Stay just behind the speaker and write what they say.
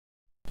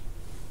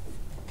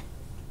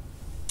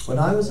When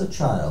I was a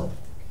child,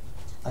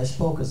 I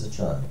spoke as a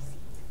child.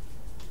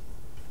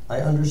 I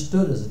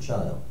understood as a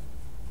child.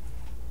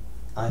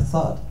 I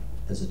thought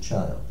as a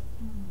child.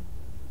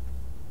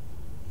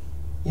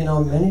 You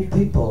know, many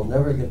people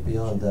never get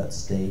beyond that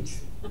stage.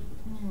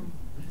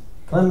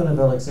 Clement of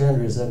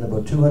Alexandria said in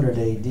about 200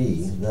 AD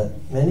that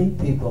many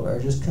people are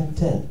just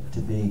content to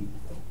be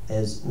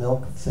as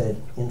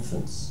milk-fed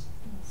infants,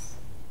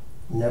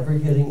 never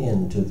getting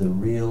into the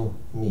real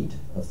meat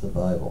of the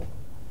Bible.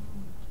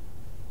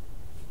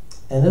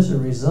 And as a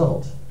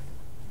result,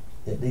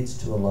 it leads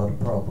to a lot of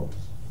problems.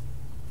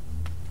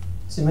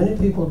 See, many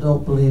people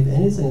don't believe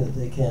anything that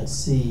they can't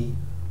see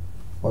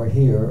or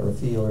hear or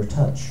feel or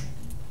touch.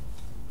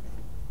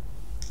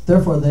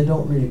 Therefore, they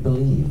don't really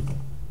believe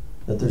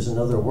that there's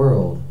another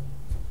world,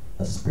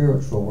 a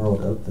spiritual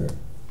world out there.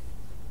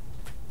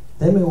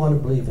 They may want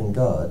to believe in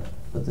God,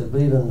 but they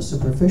believe in him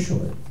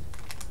superficially.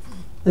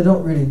 They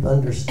don't really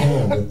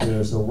understand that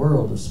there's a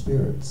world of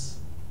spirits,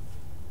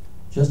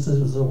 just as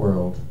there's a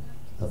world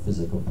of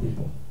physical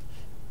people.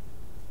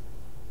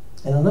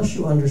 And unless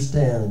you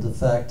understand the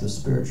fact of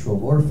spiritual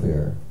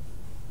warfare,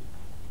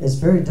 it's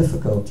very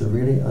difficult to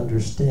really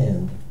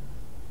understand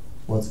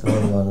what's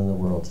going on in the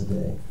world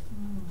today.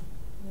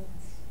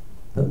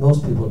 But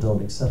most people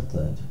don't accept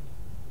that.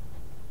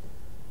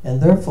 And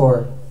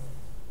therefore,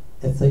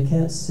 if they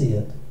can't see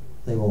it,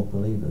 they won't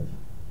believe it.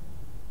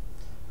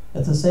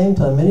 At the same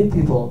time, many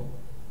people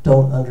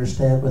don't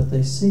understand what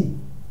they see.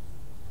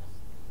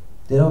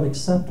 They don't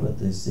accept what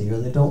they see, or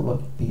they don't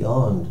look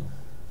beyond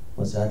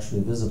what's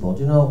actually visible.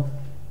 Do you know,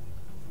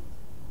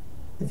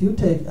 if you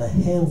take a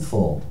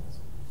handful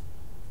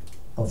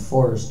of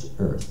forest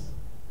earth,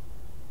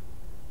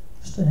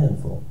 just a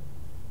handful,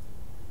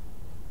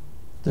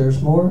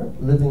 there's more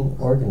living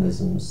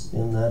organisms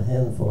in that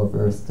handful of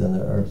earth than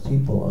there are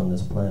people on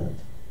this planet.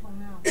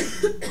 Wow.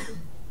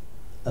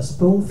 A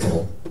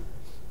spoonful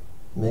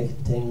may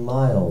contain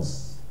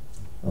miles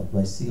of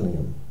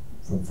mycelium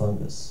from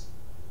fungus,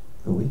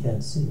 but we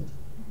can't see it.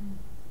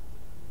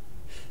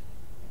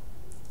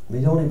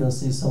 We don't even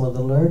see some of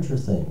the larger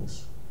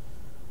things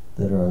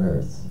that are on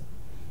Earth.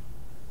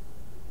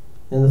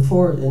 In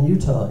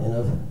Utah, in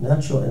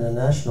a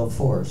national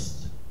forest,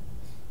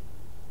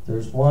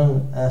 there's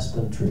one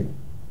aspen tree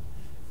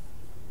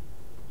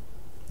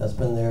that's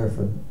been there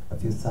for a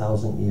few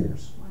thousand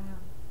years. Wow.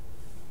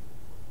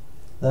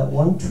 That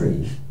one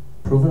tree,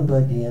 proven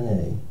by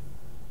DNA,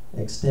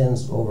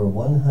 extends over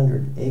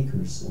 100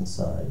 acres in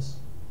size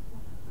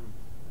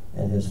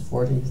and has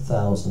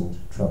 40,000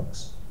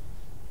 trunks.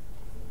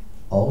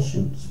 All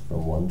shoots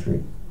from one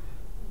tree.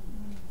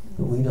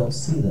 But we don't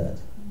see that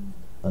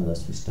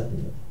unless we study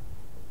it.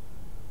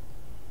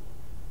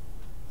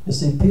 You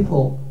see,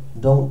 people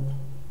don't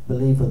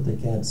believe what they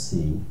can't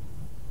see,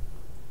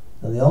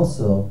 and they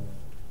also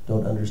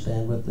don't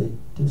understand what they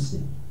do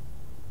see.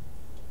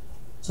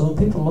 So when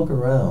people look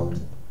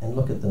around and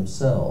look at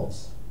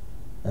themselves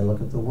and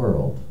look at the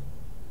world,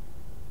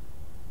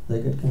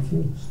 they get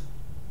confused.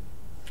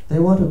 They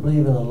want to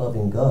believe in a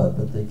loving God,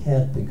 but they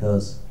can't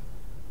because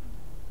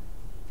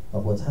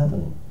of what's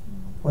happening.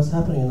 What's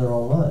happening in their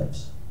own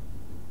lives?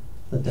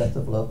 The death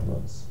of loved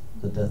ones,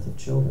 the death of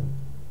children,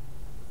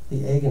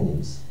 the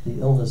agonies, the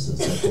illnesses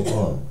that go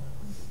on,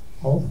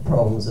 all the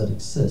problems that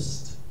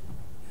exist,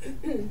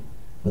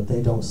 but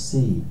they don't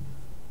see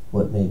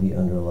what may be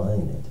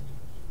underlying it.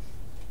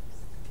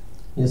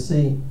 You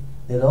see,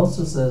 it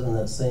also says in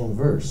that same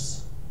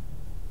verse,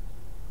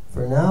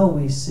 "For now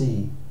we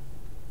see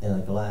in a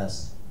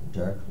glass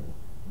darkly."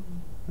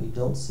 We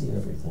don't see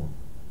everything.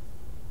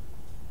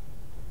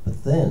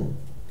 But then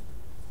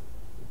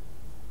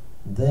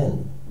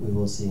we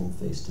will see him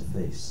face to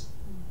face.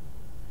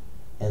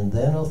 And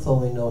then, although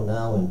we know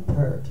now in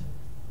part,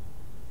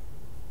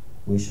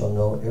 we shall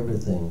know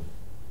everything,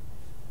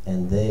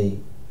 and they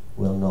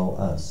will know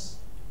us,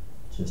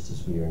 just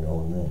as we are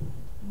known them.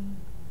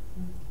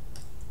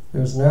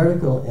 There's an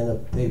article in a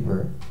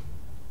paper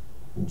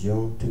in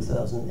June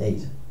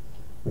 2008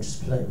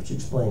 which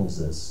explains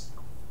this.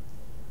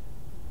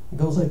 It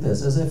goes like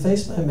this: "As I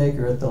faced my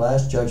Maker at the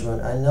Last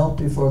Judgment, I knelt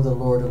before the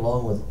Lord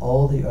along with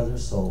all the other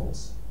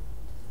souls.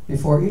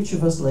 Before each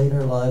of us laid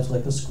our lives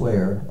like a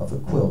square of a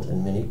quilt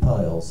in many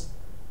piles.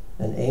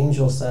 An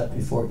angel sat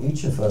before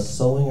each of us,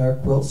 sewing our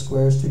quilt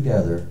squares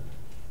together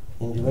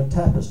into a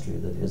tapestry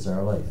that is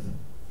our life.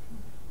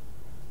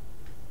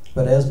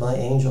 But as my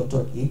angel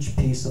took each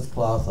piece of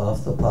cloth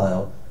off the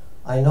pile,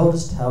 I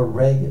noticed how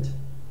ragged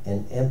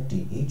and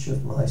empty each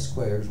of my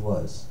squares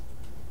was.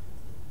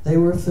 They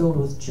were filled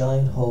with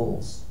giant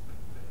holes.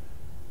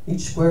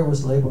 Each square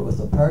was labeled with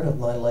a part of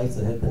my life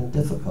that had been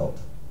difficult,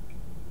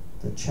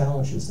 the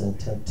challenges and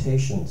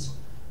temptations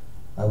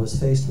I was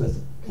faced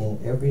with in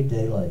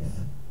everyday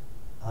life.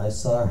 I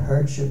saw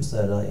hardships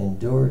that I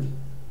endured,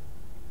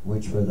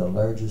 which were the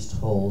largest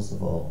holes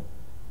of all.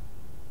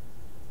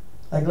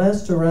 I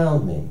glanced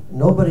around me.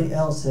 Nobody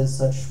else had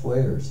such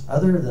squares.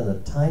 Other than a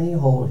tiny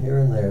hole here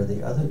and there,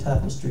 the other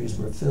tapestries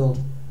were filled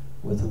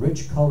with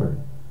rich color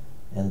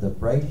and the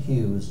bright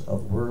hues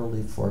of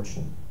worldly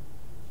fortune.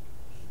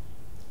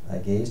 I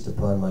gazed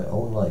upon my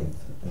own life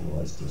and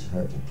was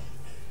disheartened.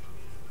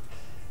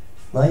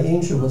 My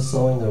angel was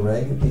sewing the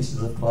ragged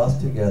pieces of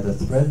cloth together,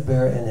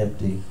 threadbare and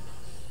empty,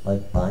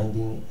 like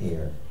binding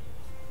air.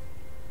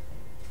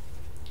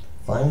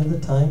 Finally the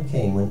time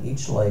came when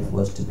each life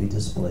was to be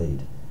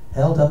displayed,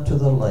 held up to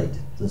the light,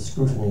 the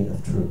scrutiny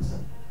of truth.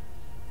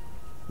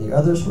 The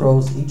others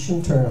rose, each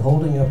in turn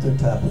holding up their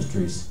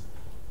tapestries.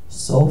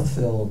 So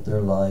filled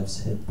their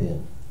lives had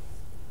been.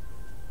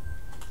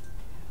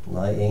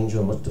 My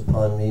angel looked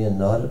upon me and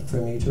nodded for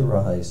me to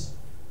rise.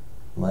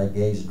 My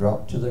gaze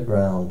dropped to the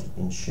ground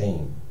in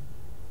shame.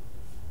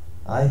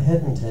 I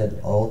hadn't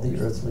had all the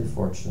earthly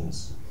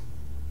fortunes.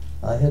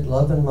 I had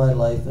love in my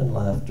life and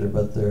laughter,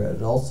 but there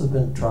had also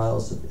been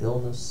trials of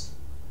illness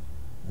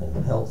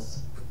and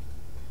health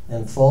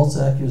and false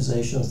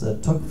accusations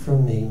that took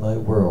from me my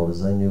world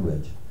as I knew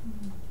it.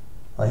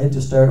 I had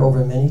to start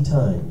over many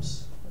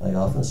times. I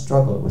often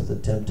struggled with the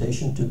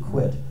temptation to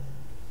quit,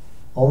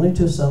 only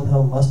to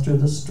somehow muster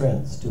the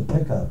strength to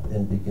pick up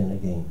and begin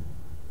again.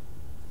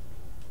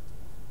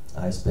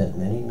 I spent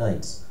many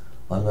nights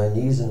on my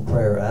knees in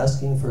prayer,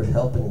 asking for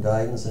help and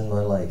guidance in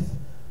my life.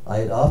 I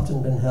had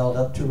often been held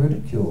up to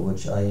ridicule,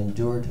 which I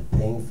endured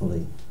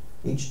painfully,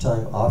 each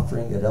time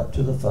offering it up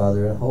to the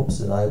Father in hopes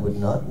that I would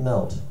not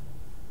melt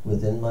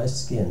within my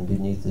skin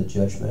beneath the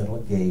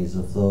judgmental gaze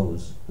of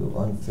those who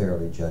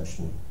unfairly judged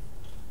me.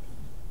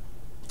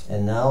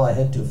 And now I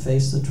had to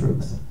face the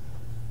truth.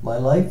 My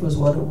life was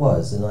what it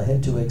was, and I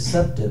had to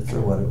accept it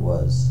for what it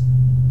was.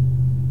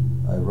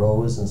 I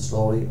rose and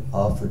slowly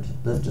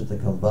lifted the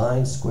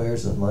combined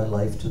squares of my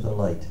life to the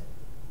light.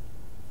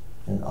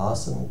 An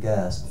awesome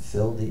gasp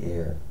filled the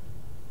air.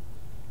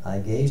 I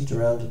gazed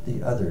around at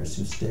the others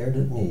who stared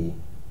at me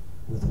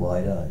with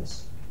wide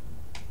eyes.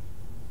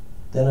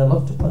 Then I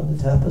looked upon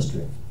the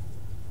tapestry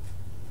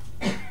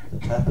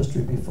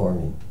before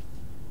me.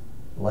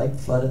 Light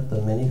flooded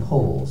the many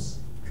holes,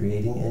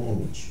 creating an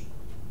image,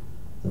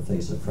 the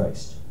face of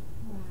Christ.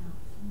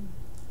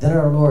 Then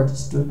our Lord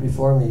stood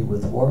before me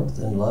with warmth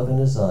and love in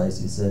his eyes.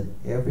 He said,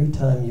 "Every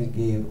time you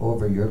gave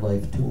over your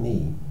life to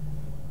me,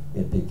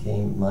 it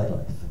became my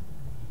life,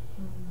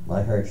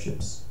 my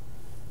hardships,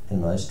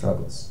 and my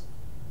struggles.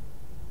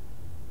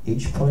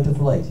 Each point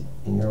of light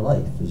in your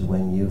life is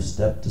when you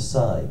stepped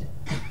aside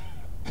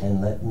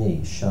and let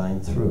me shine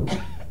through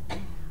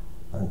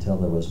until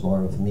there was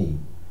more of me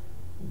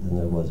than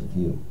there was of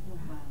you."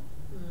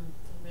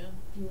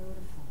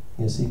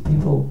 You see,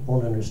 people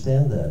won't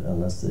understand that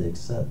unless they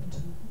accept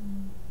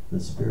the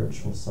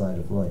spiritual side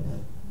of life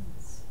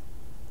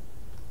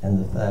and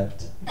the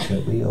fact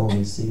that we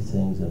only see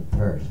things in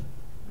part,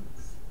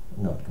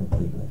 not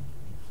completely.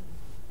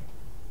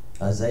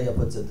 Isaiah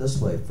puts it this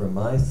way, "For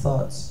my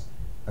thoughts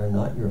are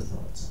not your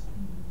thoughts.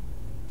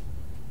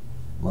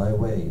 My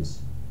ways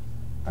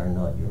are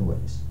not your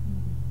ways,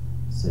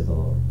 say the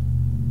Lord.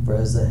 For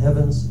as the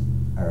heavens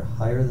are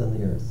higher than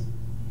the earth,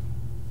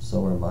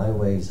 so are my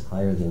ways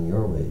higher than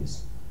your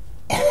ways,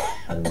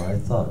 and my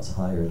thoughts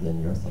higher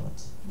than your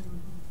thoughts."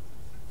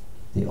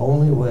 The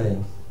only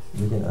way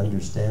we can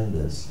understand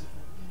this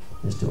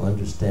is to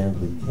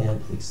understand we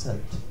can't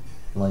accept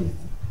life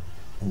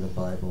in the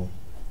Bible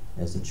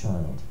as a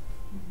child.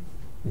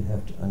 We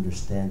have to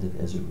understand it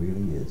as it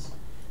really is,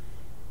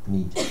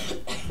 meet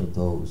for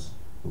those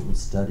who will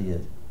study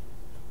it,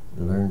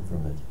 learn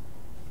from it,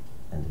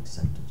 and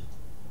accept it.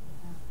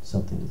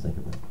 Something to think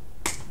about.